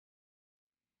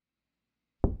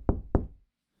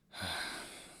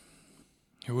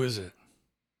Who is it?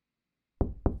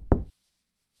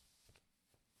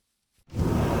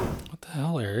 What the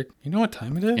hell, Eric? You know what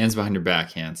time it is? Hands behind your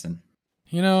back, Hanson.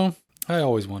 You know, I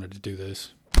always wanted to do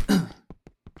this.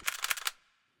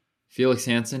 Felix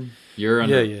Hansen, you're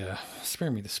under... Yeah.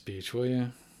 Spare me the speech, will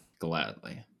you?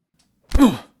 Gladly.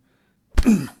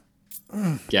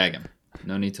 Gag him.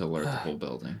 No need to alert the whole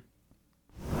building.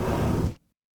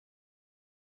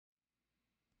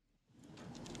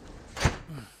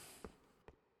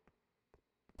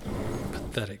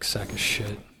 Pathetic sack of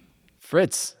shit.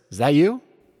 Fritz, is that you?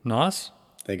 Nos?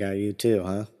 They got you too,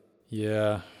 huh?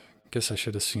 Yeah, guess I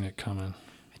should have seen it coming.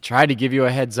 I tried to give you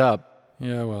a heads up.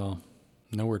 Yeah, well,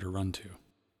 nowhere to run to.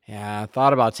 Yeah, I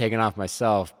thought about taking off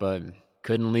myself, but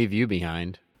couldn't leave you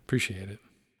behind. Appreciate it.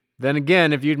 Then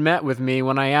again, if you'd met with me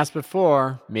when I asked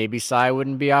before, maybe Sai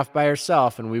wouldn't be off by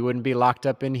herself and we wouldn't be locked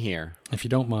up in here. If you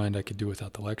don't mind, I could do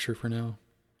without the lecture for now.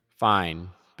 Fine,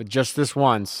 but just this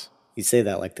once. You say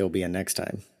that like there'll be a next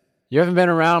time. You haven't been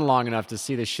around long enough to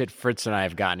see the shit Fritz and I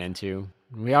have gotten into.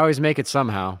 We always make it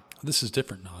somehow. This is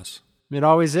different, Nos. It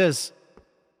always is.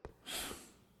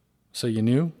 So you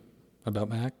knew about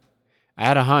Mac? I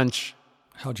had a hunch.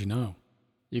 How'd you know?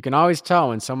 You can always tell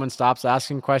when someone stops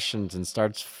asking questions and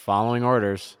starts following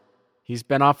orders. He's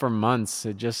been off for months.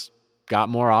 It just got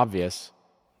more obvious.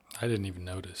 I didn't even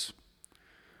notice.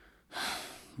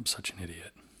 I'm such an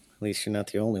idiot. At least you're not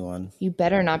the only one. You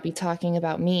better not be talking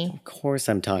about me. Of course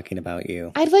I'm talking about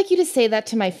you. I'd like you to say that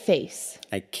to my face.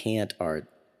 I can't, Art.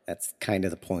 That's kind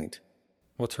of the point.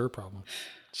 What's her problem?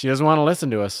 She doesn't want to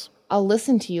listen to us. I'll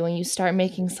listen to you when you start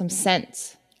making some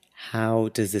sense. How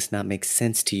does this not make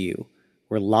sense to you?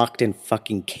 We're locked in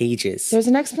fucking cages. There's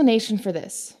an explanation for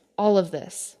this. All of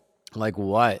this. Like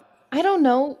what? I don't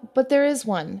know, but there is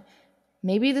one.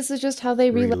 Maybe this is just how they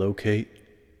relocate?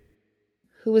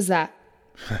 Who was that?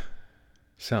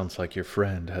 Sounds like your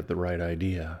friend had the right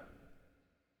idea.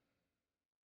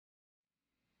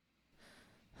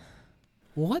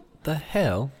 What the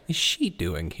hell is she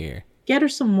doing here? Get her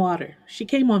some water. She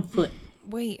came on foot.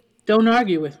 Wait. Don't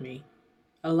argue with me.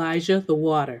 Elijah, the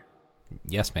water.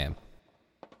 Yes, ma'am.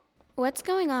 What's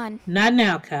going on? Not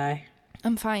now, Kai.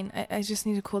 I'm fine. I just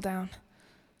need to cool down.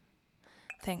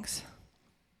 Thanks.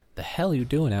 The hell you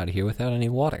doing out here without any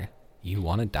water? You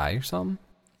want to die or something?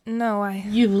 No,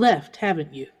 You've left,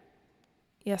 haven't you?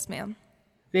 Yes, ma'am.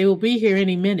 They will be here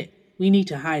any minute. We need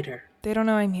to hide her. They don't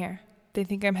know I'm here. They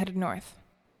think I'm headed north.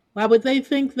 Why would they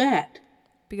think that?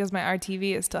 Because my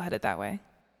RTV is still headed that way.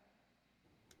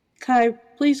 Kai,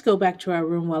 please go back to our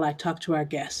room while I talk to our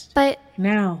guest. But...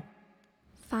 Now.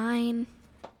 Fine.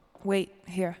 Wait,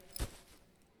 here.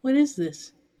 What is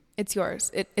this? It's yours.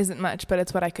 It isn't much, but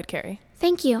it's what I could carry.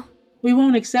 Thank you. We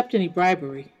won't accept any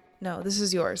bribery. No, this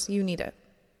is yours. You need it.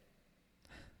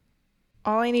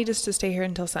 All I need is to stay here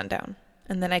until sundown,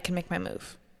 and then I can make my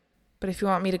move. But if you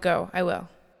want me to go, I will.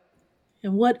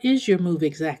 And what is your move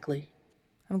exactly?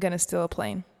 I'm gonna steal a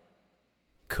plane.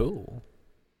 Cool.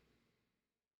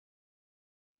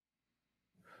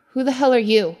 Who the hell are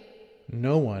you?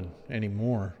 No one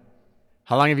anymore.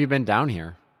 How long have you been down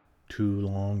here? Too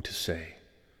long to say.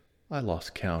 I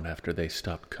lost count after they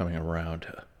stopped coming around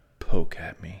to poke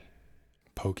at me.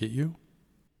 Poke at you?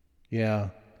 Yeah,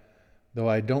 though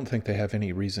I don't think they have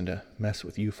any reason to mess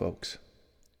with you folks.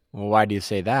 Well, why do you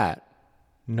say that?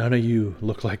 None of you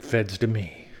look like feds to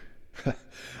me.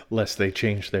 Lest they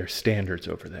change their standards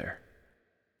over there.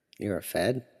 You're a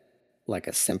fed? Like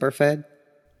a Semper Fed?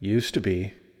 Used to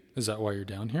be. Is that why you're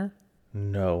down here?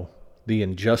 No. The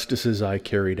injustices I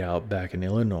carried out back in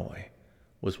Illinois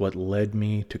was what led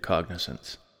me to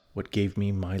cognizance, what gave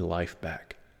me my life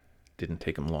back. Didn't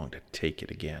take them long to take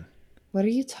it again. What are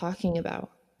you talking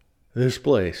about? This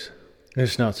place,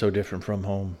 it's not so different from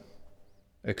home.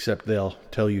 Except they'll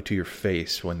tell you to your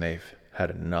face when they've had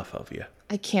enough of you.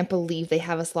 I can't believe they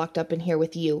have us locked up in here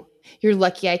with you. You're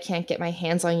lucky I can't get my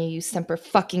hands on you, you Semper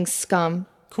fucking scum.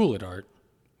 Cool it, Art.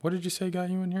 What did you say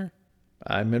got you in here?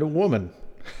 I met a woman.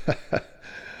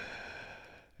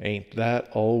 Ain't that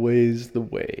always the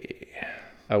way?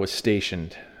 I was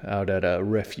stationed out at a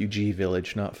refugee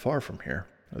village not far from here.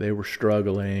 They were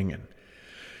struggling,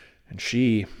 and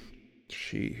she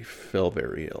fell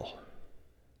very ill.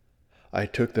 I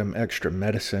took them extra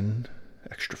medicine,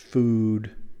 extra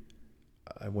food.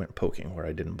 I went poking where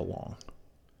I didn't belong.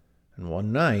 And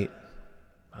one night,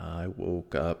 I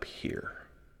woke up here.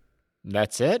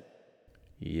 That's it?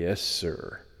 Yes,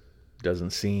 sir.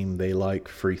 Doesn't seem they like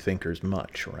free thinkers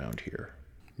much around here.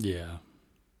 Yeah.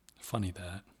 Funny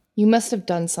that. You must have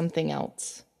done something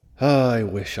else. I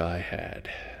wish I had.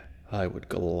 I would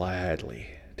gladly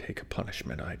take a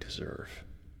punishment I deserve.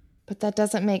 But that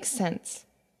doesn't make sense.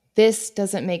 This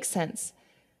doesn't make sense.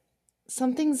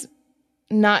 Something's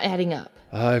not adding up.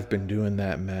 I've been doing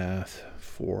that math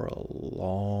for a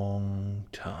long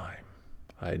time.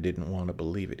 I didn't want to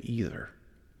believe it either,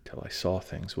 till I saw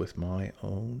things with my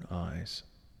own eyes.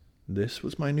 This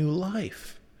was my new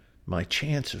life, my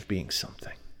chance of being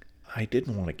something. I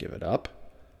didn't want to give it up,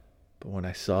 but when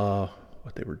I saw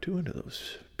what they were doing to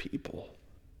those people,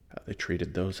 how they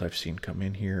treated those I've seen come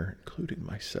in here, including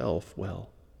myself, well,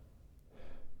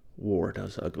 war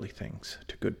does ugly things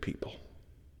to good people.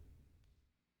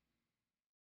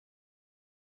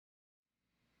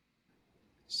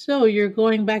 So you're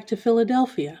going back to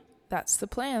Philadelphia, That's the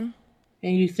plan.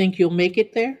 and you think you'll make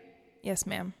it there? Yes,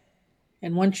 ma'am.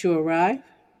 And once you arrive?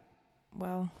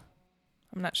 Well,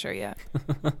 I'm not sure yet.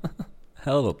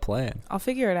 Hell of a plan. I'll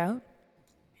figure it out.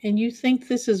 And you think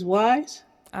this is wise?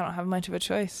 I don't have much of a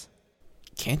choice.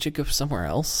 Can't you go somewhere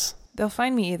else? They'll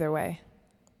find me either way.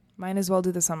 Might as well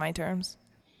do this on my terms.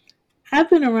 I've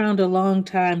been around a long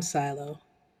time, Silo.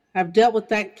 I've dealt with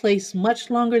that place much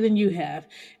longer than you have,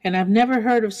 and I've never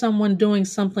heard of someone doing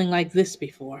something like this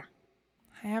before.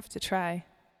 I have to try.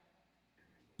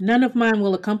 None of mine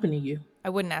will accompany you. I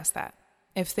wouldn't ask that.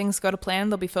 If things go to plan,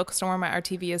 they'll be focused on where my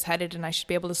RTV is headed, and I should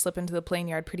be able to slip into the plane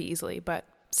yard pretty easily, but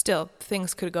still,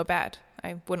 things could go bad.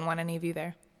 I wouldn't want any of you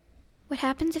there. What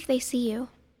happens if they see you?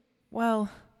 Well,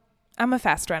 I'm a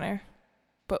fast runner.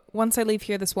 But once I leave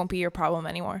here, this won't be your problem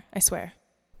anymore, I swear.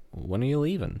 When are you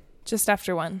leaving? Just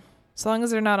after 1. So long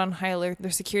as they're not on high alert,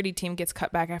 their security team gets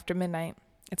cut back after midnight.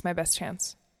 It's my best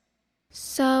chance.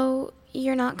 So,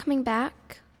 you're not coming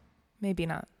back? Maybe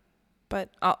not. But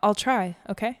I'll try,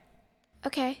 okay?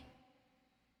 Okay.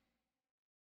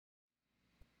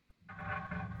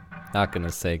 Not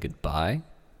gonna say goodbye?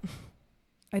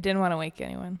 I didn't want to wake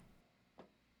anyone.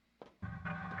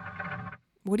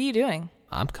 What are you doing?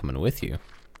 I'm coming with you.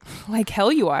 Like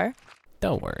hell you are.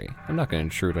 Don't worry. I'm not gonna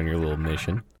intrude on your little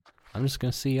mission. I'm just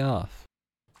gonna see you off.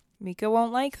 Mika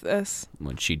won't like this.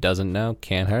 What she doesn't know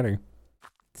can't hurt her.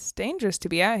 It's dangerous to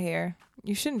be out here.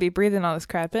 You shouldn't be breathing all this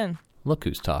crap in. Look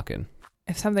who's talking.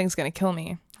 If something's gonna kill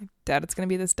me, I doubt it's gonna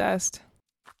be this dust.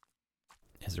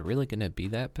 Is it really gonna be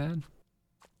that bad?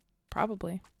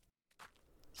 Probably.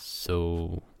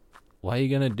 So, why are you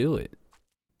gonna do it?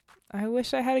 I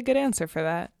wish I had a good answer for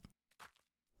that.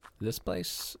 This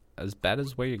place as bad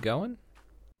as where you're going?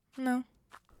 No.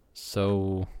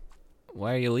 So,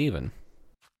 why are you leaving?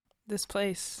 This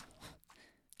place,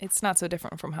 it's not so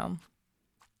different from home.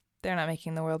 They're not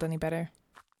making the world any better.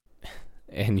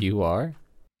 And you are?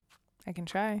 I can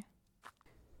try.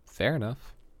 Fair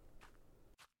enough.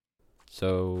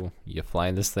 So, you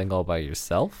flying this thing all by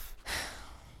yourself?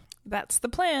 That's the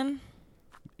plan.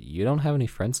 You don't have any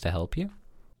friends to help you?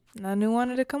 None who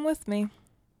wanted to come with me.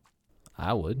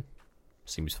 I would.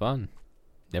 Seems fun.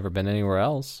 Never been anywhere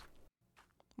else.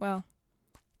 Well,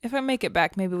 if I make it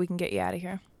back, maybe we can get you out of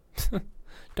here.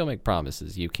 Don't make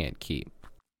promises you can't keep.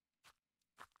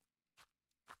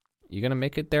 You gonna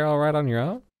make it there all right on your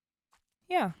own?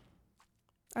 Yeah.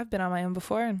 I've been on my own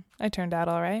before, and I turned out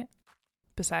all right.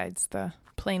 Besides, the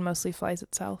plane mostly flies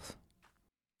itself.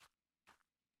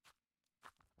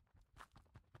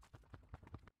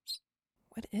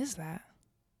 What is that?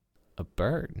 A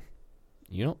bird.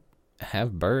 You don't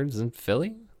have birds in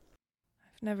Philly?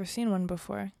 I've never seen one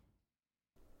before.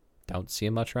 Don't see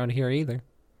 'em much around here either.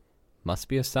 Must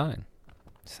be a sign.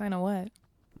 Sign of what?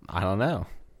 I don't know.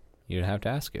 You'd have to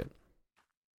ask it.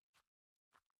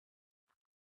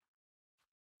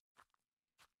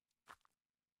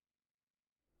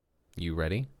 You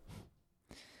ready?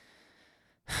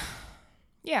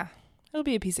 Yeah, it'll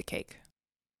be a piece of cake.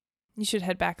 You should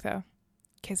head back, though,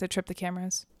 in case I trip the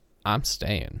cameras. I'm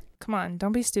staying. Come on,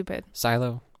 don't be stupid.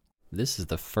 Silo, this is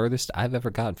the furthest I've ever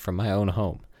gotten from my own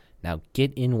home. Now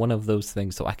get in one of those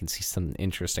things so I can see something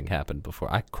interesting happen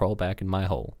before I crawl back in my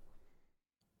hole.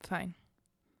 Fine.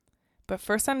 But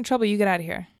first sign of trouble, you get out of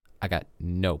here. I got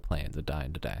no plans of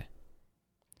dying today.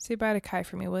 Say bye to Kai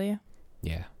for me, will you?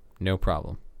 Yeah, no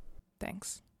problem.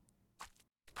 Thanks.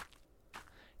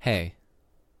 Hey,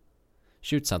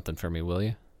 shoot something for me, will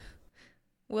you?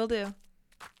 Will do.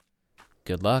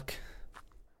 Good luck.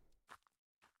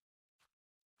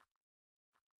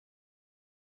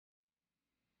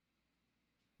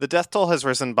 The death toll has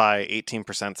risen by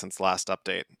 18% since the last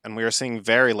update, and we are seeing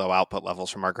very low output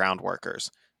levels from our ground workers.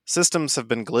 Systems have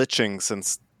been glitching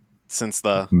since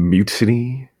the...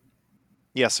 Mutiny?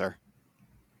 Yes, sir.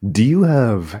 Do you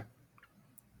have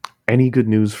any good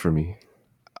news for me?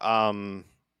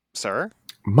 Sir?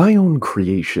 My own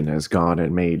creation has gone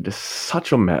and made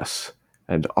such a mess,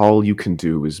 and all you can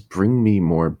do is bring me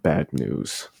more bad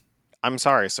news. I'm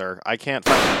sorry, sir. I can't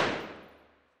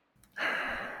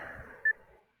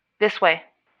This way.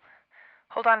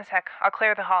 Hold on a sec. I'll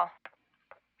clear the hall.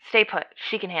 Stay put.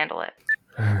 She can handle it.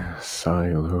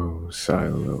 Silo.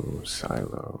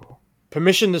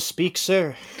 Permission to speak,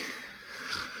 sir?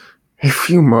 If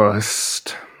you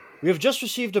must. We have just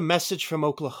received a message from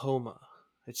Oklahoma.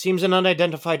 It seems an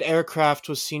unidentified aircraft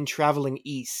was seen traveling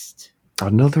east.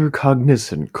 Another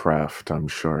cognizant craft, I'm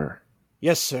sure.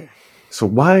 Yes, sir. So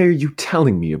why are you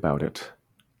telling me about it?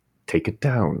 Take it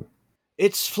down.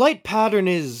 Its flight pattern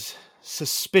is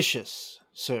suspicious,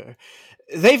 sir.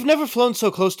 They've never flown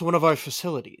so close to one of our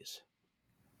facilities.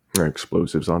 Are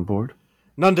explosives on board?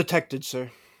 None detected, sir.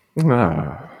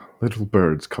 Little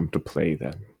birds come to play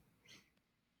then.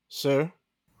 Sir?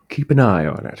 Keep an eye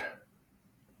on it.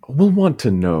 We'll want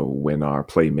to know when our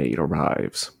playmate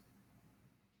arrives.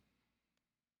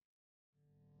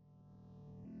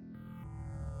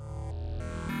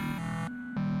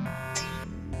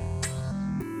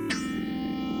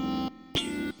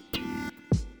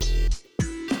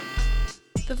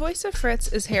 The voice of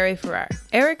Fritz is Harry Farrar.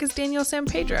 Eric is Daniel San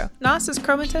Pedro. Nos is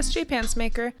Chromatest J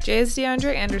Pantsmaker. Jay is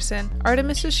DeAndre Anderson.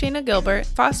 Artemis is Shayna Gilbert.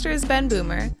 Foster is Ben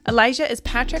Boomer. Elijah is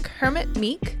Patrick Hermit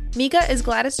Meek. Miga is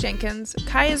Gladys Jenkins.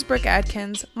 Kai is Brooke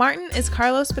Adkins. Martin is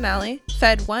Carlos Benally.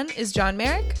 Fed 1 is John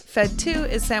Merrick. Fed 2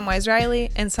 is Samwise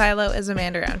Riley. And Silo is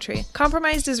Amanda Roundtree.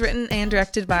 Compromised is written and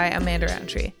directed by Amanda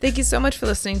Roundtree. Thank you so much for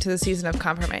listening to the season of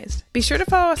Compromised. Be sure to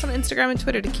follow us on Instagram and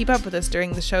Twitter to keep up with us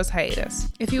during the show's hiatus.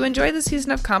 If you enjoy the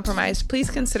season of Compromised, please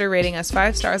consider rating us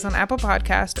 5 stars on Apple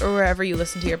Podcast or wherever you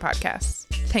listen to your podcasts.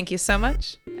 Thank you so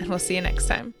much, and we'll see you next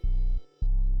time.